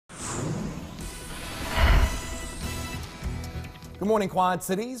Good morning, Quad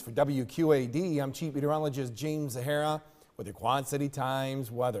Cities. For WQAD, I'm Chief Meteorologist James Zahara with your Quad City Times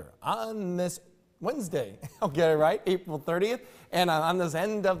weather on this Wednesday. I'll get it right, April 30th. And on this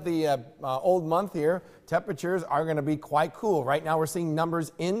end of the old month here, temperatures are going to be quite cool. Right now we're seeing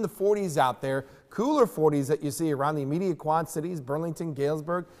numbers in the 40s out there. Cooler 40s that you see around the immediate Quad Cities, Burlington,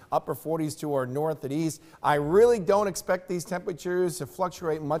 Galesburg, upper 40s to our north and east. I really don't expect these temperatures to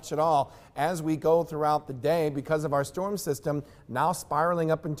fluctuate much at all as we go throughout the day because of our storm system now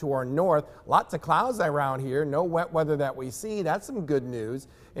spiraling up into our north. Lots of clouds around here, no wet weather that we see. That's some good news.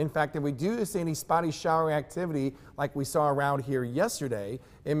 In fact, if we do see any spotty shower activity like we saw around here yesterday,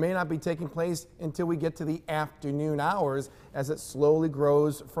 it may not be taking place until we get to the afternoon hours as it slowly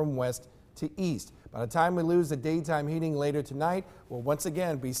grows from west to east. By the time we lose the daytime heating later tonight, we'll once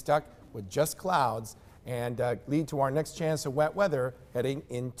again be stuck with just clouds and lead to our next chance of wet weather heading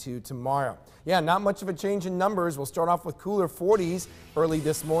into tomorrow. Yeah, not much of a change in numbers. We'll start off with cooler 40s early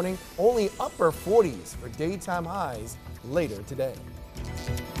this morning, only upper 40s for daytime highs later today.